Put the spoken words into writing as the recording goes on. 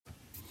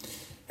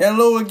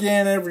Hello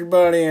again,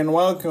 everybody, and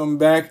welcome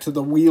back to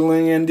the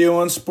Wheeling and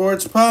Dealing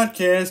Sports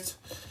Podcast.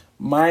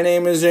 My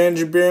name is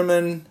Andrew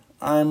Bierman.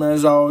 I'm,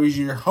 as always,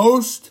 your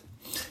host.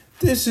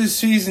 This is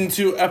Season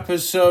 2,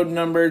 Episode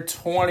number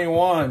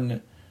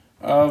 21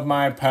 of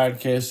my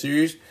podcast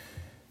series.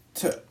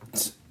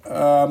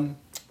 On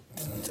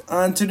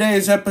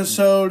today's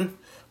episode,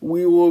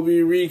 we will be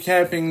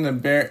recapping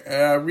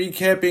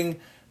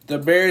the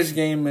Bears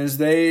game as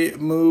they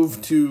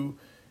move to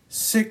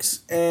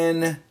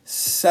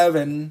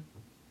 6-7,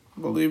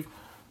 I believe.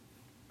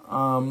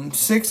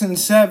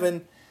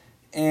 6-7,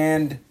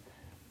 and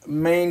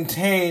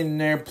maintain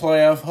their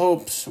playoff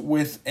hopes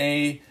with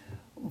a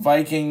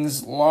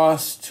Vikings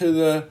loss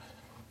to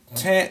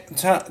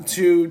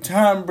to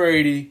Tom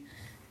Brady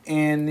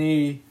and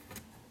the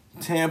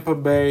Tampa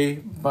Bay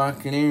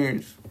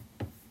Buccaneers.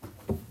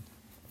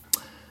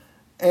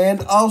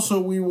 And also,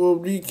 we will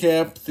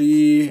recap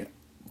the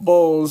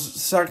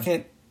Bulls'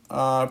 second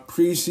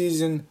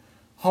preseason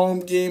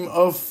home game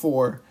of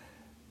 4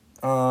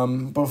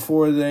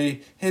 before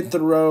they hit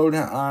the road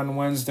on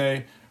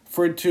Wednesday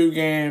for 2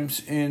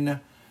 games in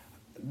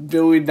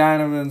Billy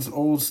Donovan's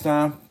old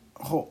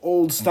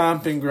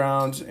stomping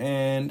grounds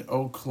in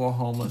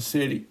Oklahoma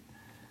City.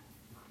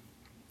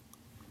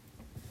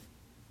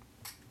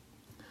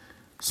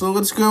 So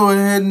let's go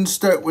ahead and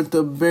start with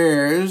the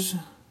Bears,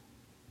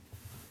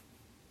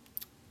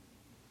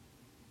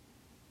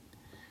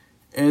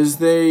 as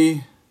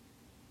they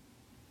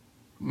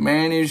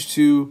managed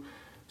to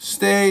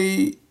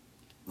stay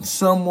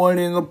somewhat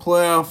in the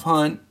playoff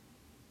hunt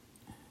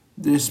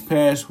this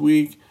past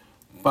week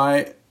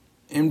by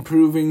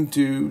improving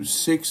to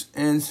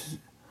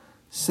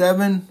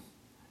 6-7.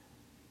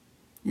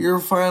 Your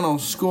final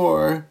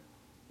score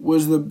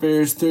was the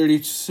Bears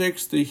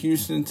 36, the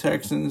Houston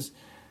Texans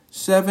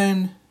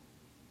 7.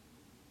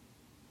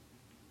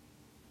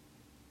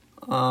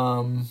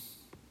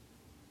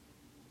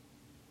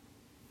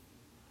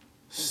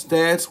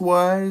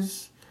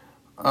 Stats-wise,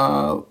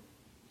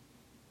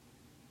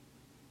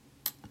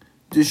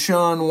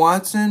 Deshaun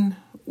Watson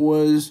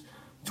was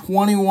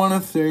 21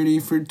 of 30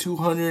 for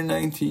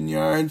 219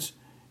 yards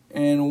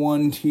and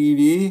 1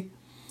 TD.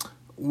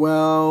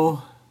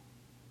 Well,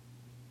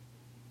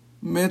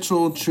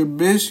 Mitchell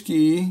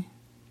Trubisky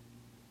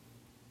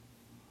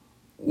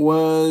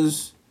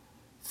was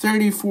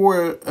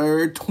 24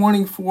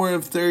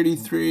 of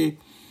 33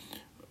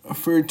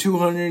 for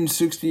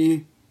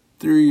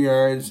 263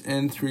 yards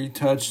and 3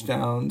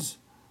 touchdowns.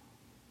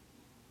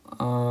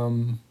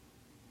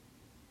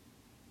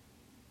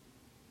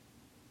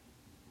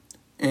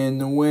 In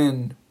the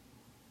win.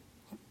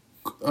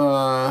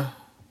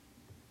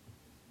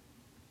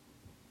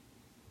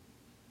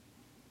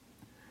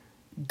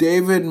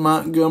 David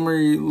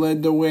Montgomery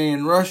led the way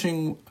in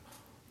rushing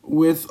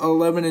with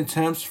 11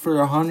 attempts for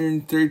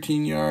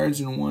 113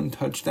 yards and 1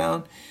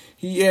 touchdown.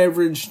 He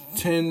averaged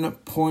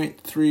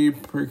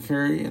 10.3 per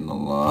carry in the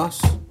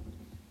loss.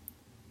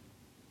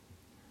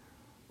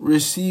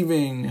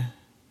 Receiving,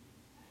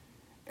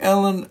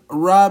 Allen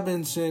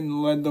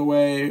Robinson led the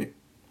way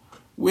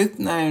with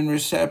 9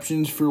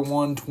 receptions for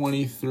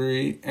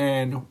 123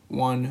 and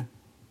 1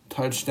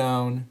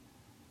 touchdown.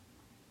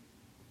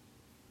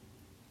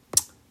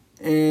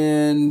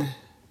 And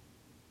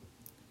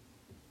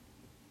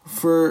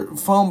for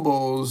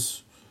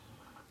fumbles,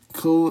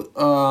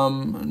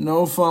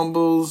 no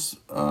fumbles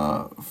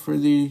for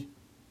the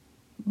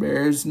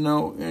Bears,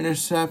 no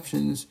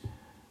interceptions.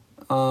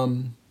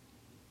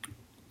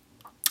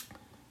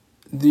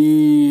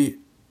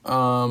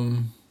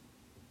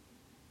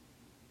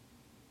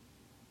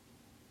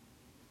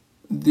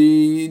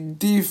 The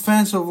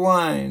defensive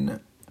line,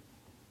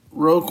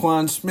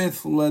 Roquan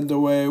Smith led the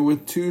way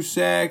with 2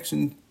 sacks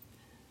and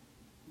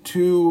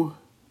 2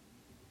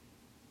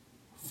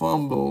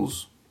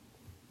 fumbles.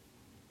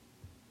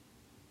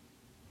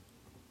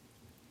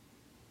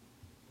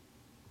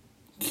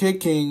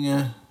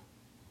 Kicking,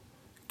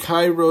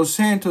 Cairo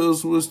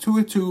Santos was 2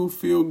 of 2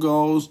 field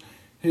goals.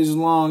 His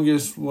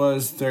longest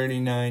was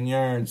 39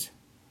 yards.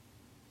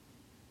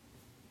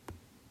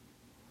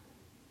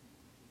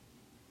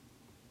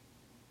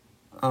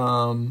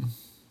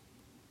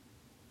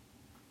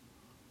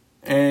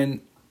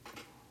 And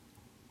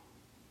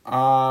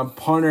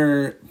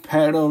punter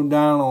Pat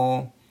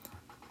O'Donnell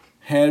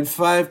had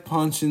 5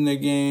 punts in the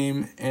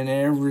game and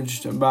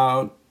averaged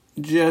about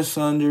just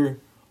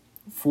under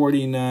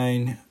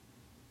 49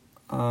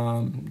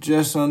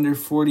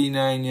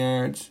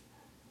 yards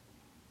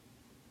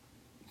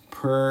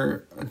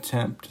per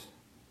attempt.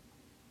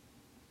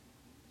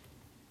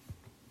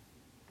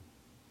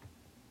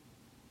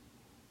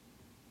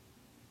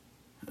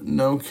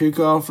 No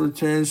kickoff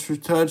returns for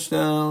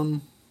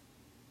touchdown.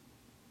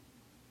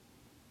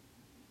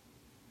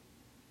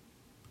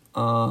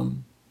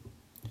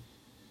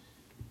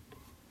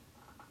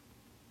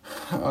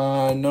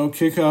 No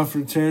kickoff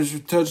returns for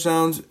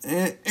touchdowns.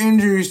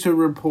 Injuries to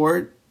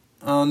report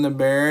on the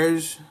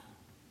Bears.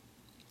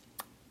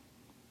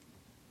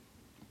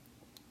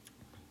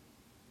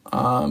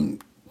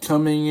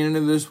 Coming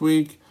into this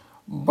week,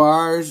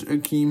 Bars,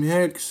 Akeem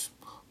Hicks,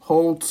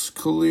 Holtz,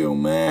 Khalil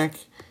Mack,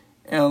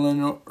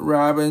 Allen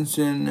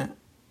Robinson,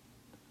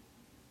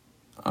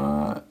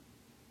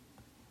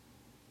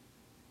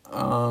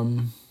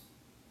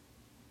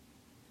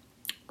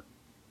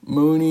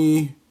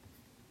 Mooney,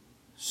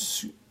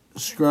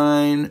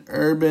 Skrine,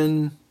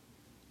 Urban,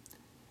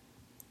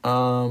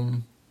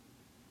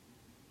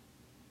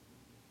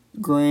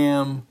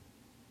 Graham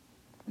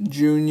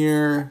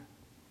Jr.,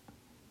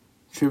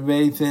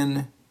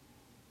 Trevathan,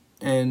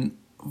 and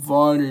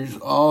Vaughters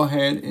all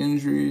had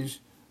injuries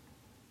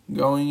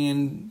going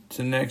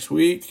into next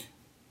week,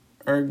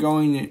 or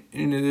going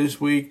into this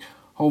week.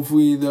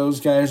 Hopefully those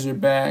guys are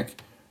back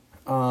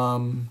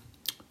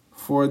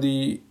for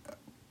the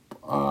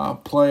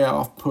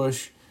playoff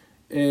push,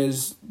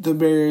 as the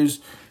Bears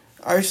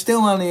are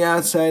still on the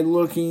outside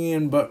looking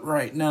in, but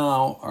right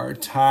now are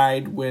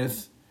tied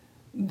with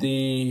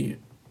the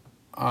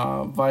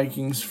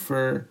Vikings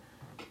for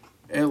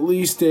at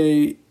least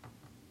a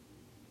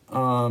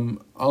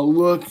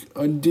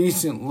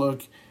decent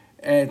look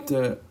at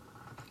the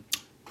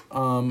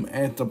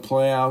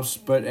playoffs.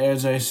 But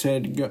as I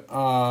said,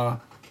 go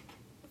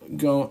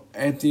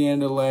at the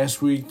end of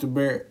last week,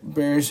 the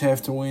Bears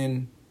have to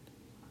win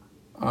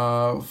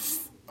 4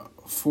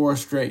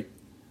 straight.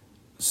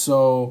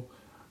 So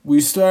we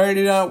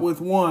started out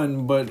with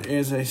 1, but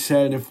as I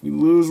said, if we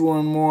lose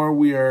 1 more,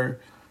 we are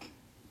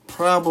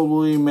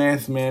probably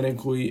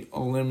mathematically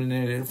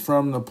eliminated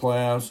from the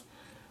playoffs,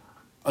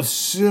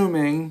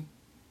 assuming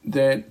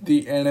that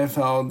the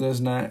NFL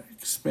does not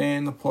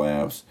expand the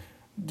playoffs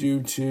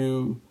due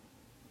to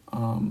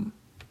coronavirus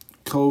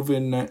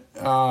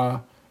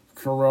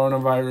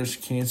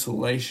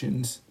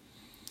cancellations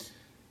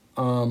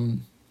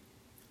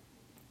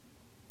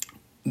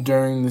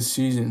during the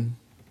season.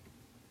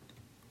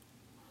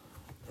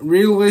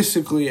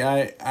 Realistically,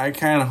 I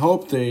kind of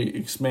hope they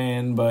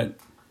expand, but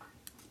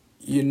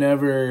you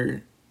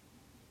never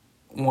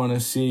want to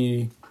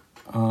see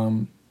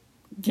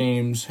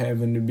games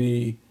having to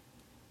be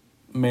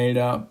made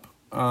up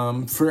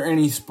for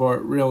any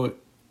sport,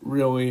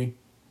 really,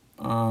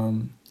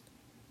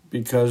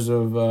 because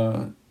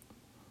of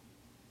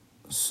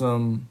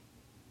some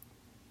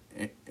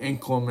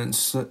inclement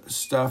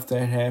stuff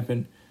that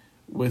happened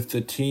with the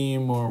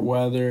team or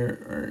weather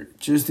or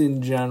just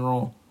in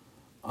general.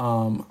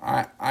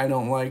 I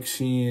don't like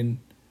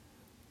seeing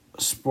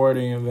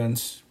sporting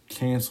events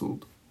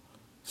canceled.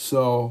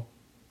 So,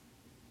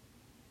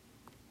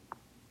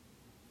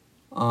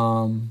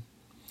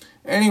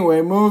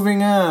 anyway,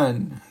 moving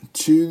on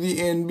to the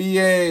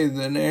NBA,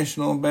 the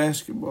National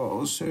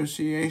Basketball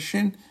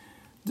Association.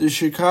 The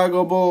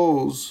Chicago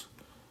Bulls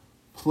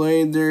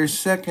played their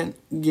second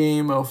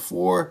game of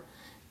 4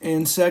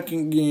 and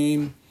second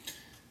game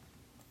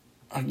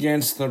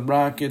against the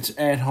Rockets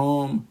at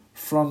home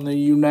from the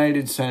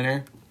United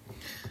Center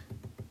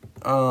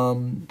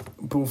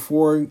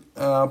before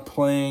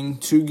playing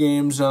 2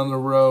 games on the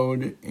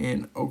road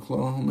in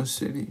Oklahoma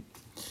City.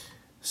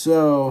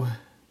 So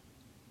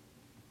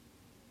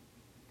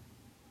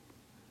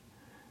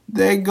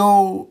they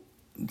go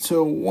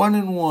to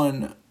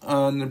 1-1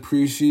 on the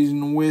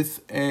preseason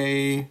with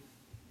a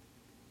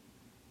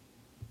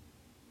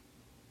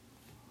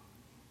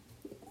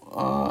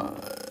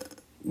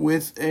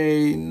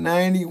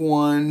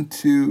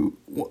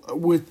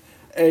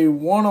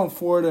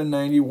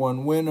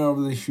 104-91 win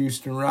over the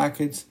Houston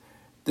Rockets.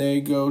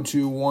 They go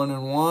to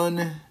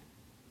 1-1.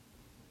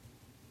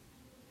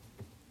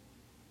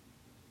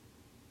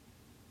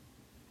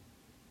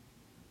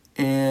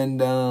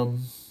 And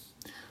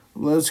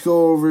let's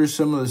go over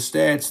some of the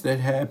stats that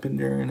happened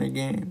during the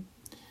game.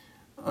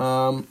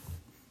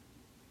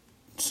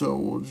 So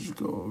we'll just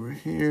go over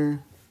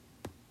here.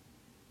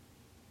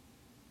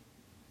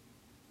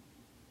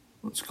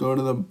 Let's go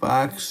to the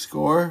box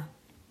score.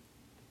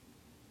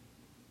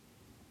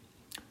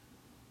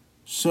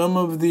 Some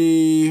of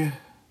the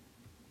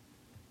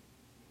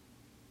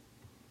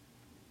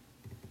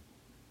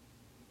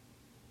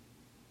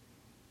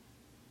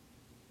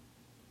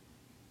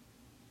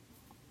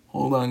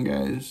hold on,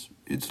 guys.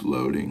 It's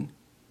loading.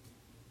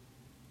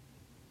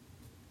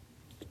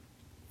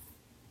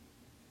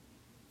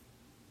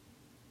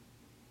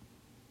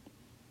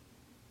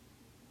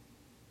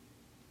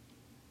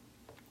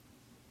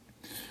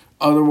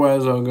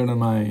 Otherwise, I'll go to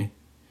my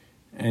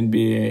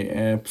NBA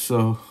app.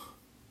 So,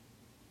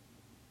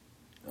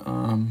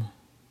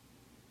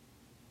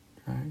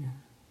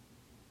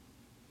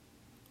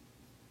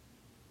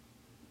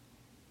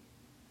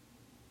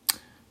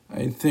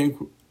 I think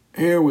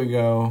here we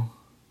go.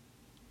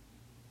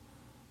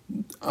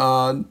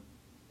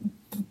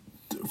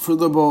 For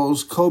the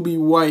Bulls, Zach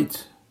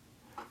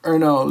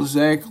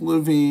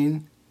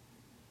LaVine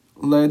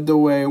led the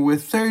way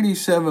with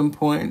 37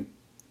 points.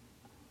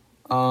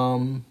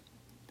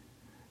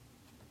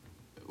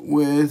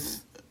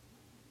 With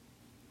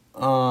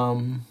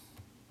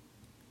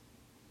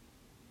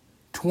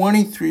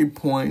 23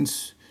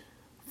 points,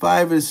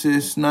 5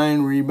 assists,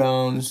 9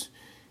 rebounds.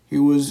 He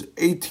was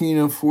 18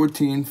 of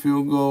 14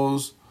 field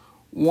goals,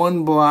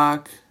 1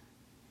 block,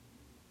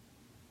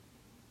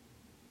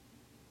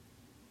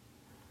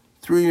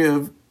 3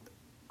 of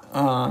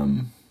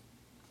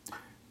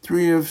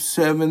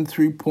 7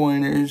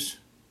 3-pointers,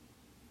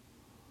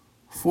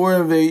 4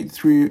 of 8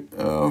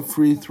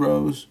 free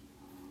throws,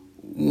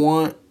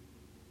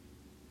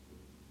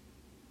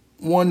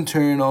 one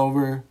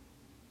turnover,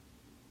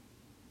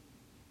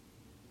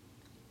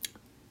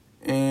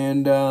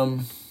 and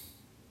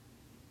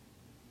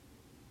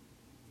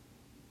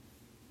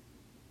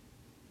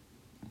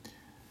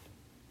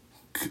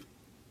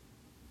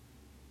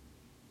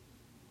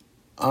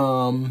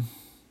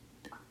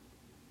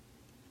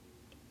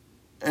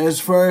as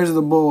far as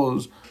the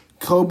Bulls,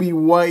 Kobe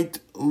White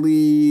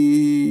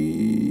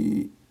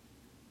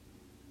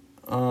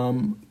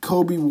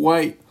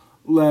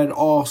led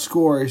all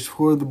scorers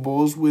for the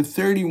Bulls with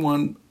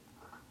 31.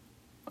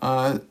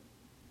 I'm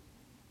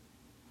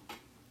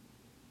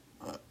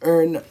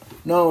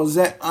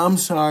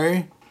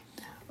sorry.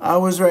 I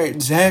was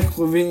right. Zach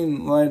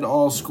LaVine led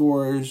all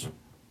scorers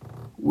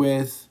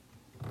with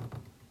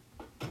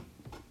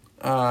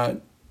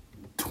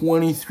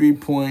 23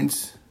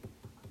 points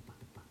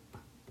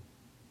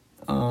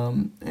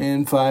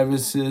and 5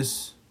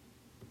 assists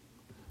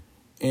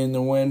in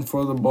the win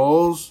for the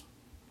Bulls.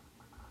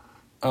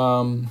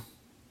 Kobe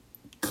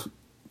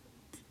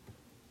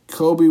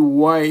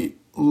White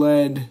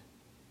led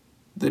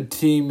the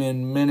team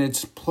in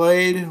minutes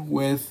played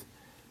with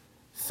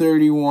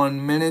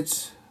 31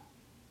 minutes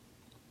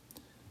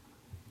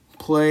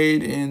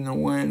played in the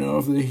win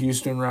over the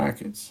Houston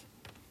Rockets.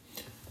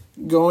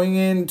 Going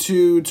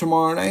into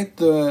tomorrow night,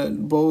 the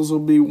Bulls will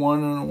be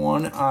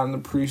 1-1 on the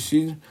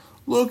preseason,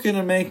 looking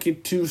to make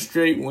it 2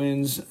 straight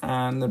wins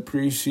on the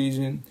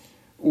preseason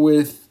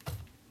with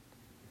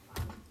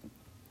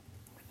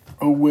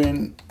a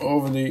win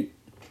over the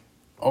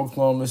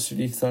Oklahoma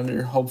City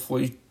Thunder.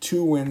 Hopefully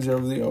 2 wins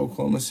over the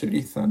Oklahoma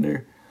City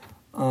Thunder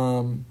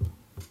on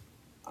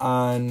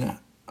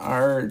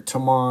our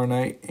tomorrow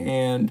night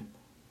and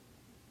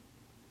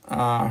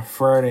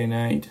Friday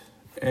night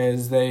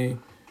as they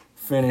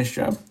finish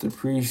up the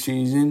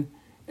preseason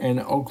in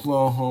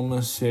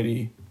Oklahoma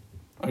City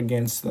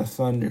against the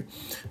Thunder.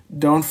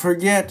 Don't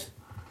forget,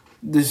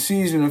 the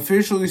season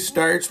officially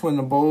starts when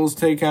the Bulls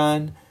take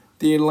on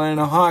the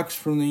Atlanta Hawks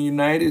from the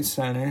United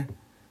Center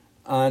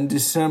on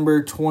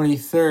December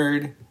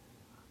 23rd,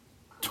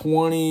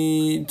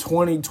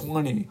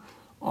 2020.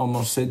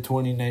 Almost said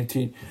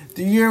 2019.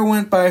 The year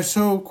went by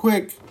so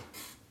quick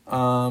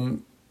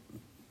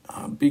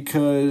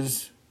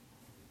because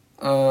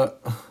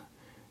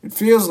it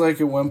feels like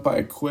it went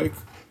by quick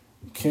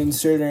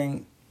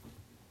considering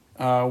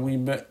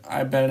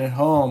I've been at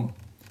home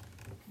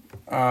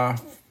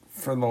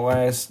for the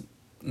last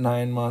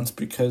 9 months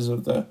because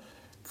of the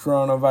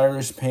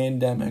coronavirus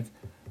pandemic,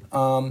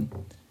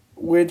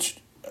 which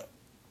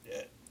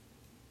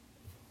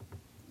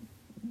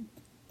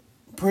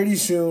pretty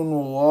soon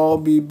we'll all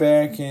be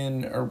back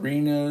in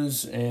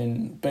arenas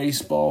and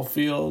baseball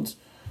fields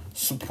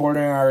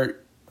supporting our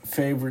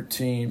favorite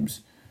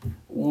teams.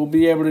 We'll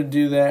be able to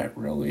do that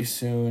really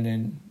soon,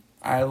 and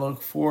I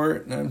look for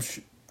it,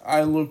 and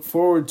I look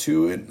forward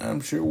to it, and I'm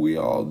sure we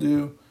all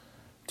do,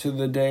 to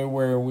the day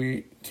where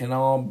we can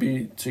all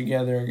be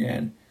together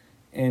again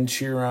and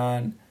cheer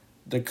on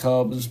the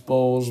Cubs,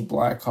 Bulls,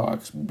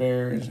 Blackhawks,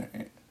 Bears,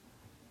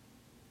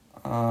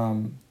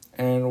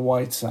 and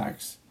White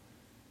Sox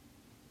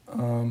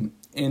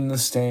in the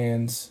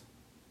stands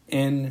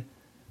in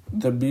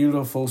the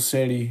beautiful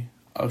city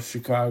of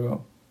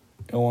Chicago,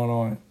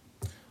 Illinois.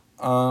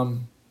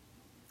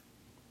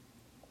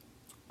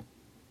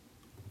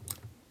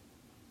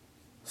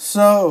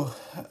 So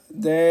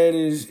that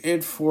is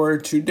it for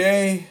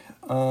today.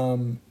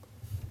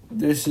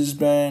 This has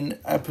been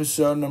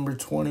episode number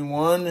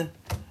 21.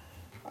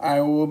 I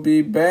will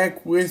be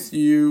back with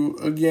you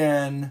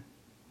again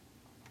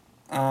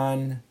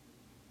on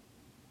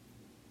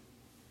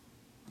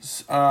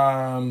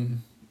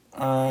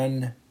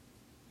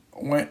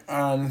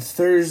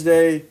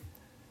Thursday.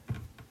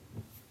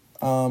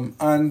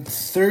 On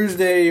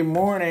Thursday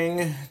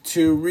morning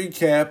to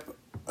recap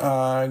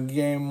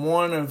game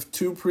one of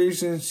two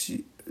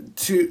preseason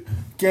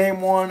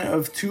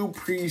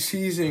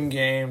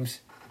games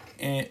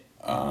in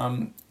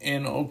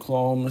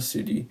Oklahoma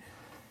City,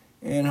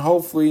 and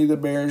hopefully the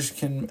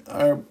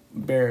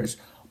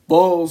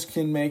Bulls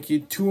can make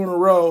it 2 in a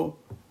row,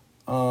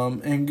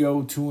 and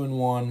go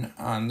 2-1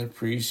 on the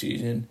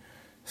preseason,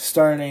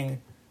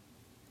 starting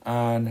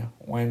on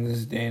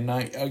Wednesday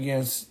night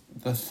against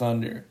the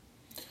Thunder.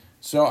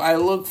 So I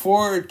look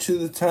forward to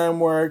the time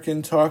where I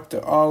can talk to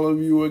all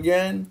of you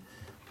again.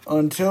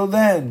 Until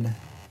then,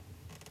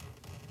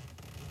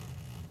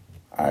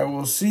 I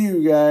will see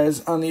you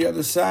guys on the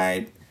other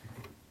side.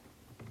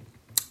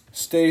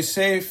 Stay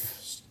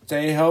safe,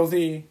 stay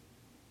healthy,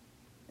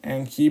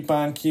 and keep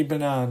on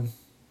keeping on.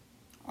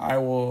 I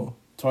will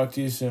talk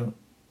to you soon.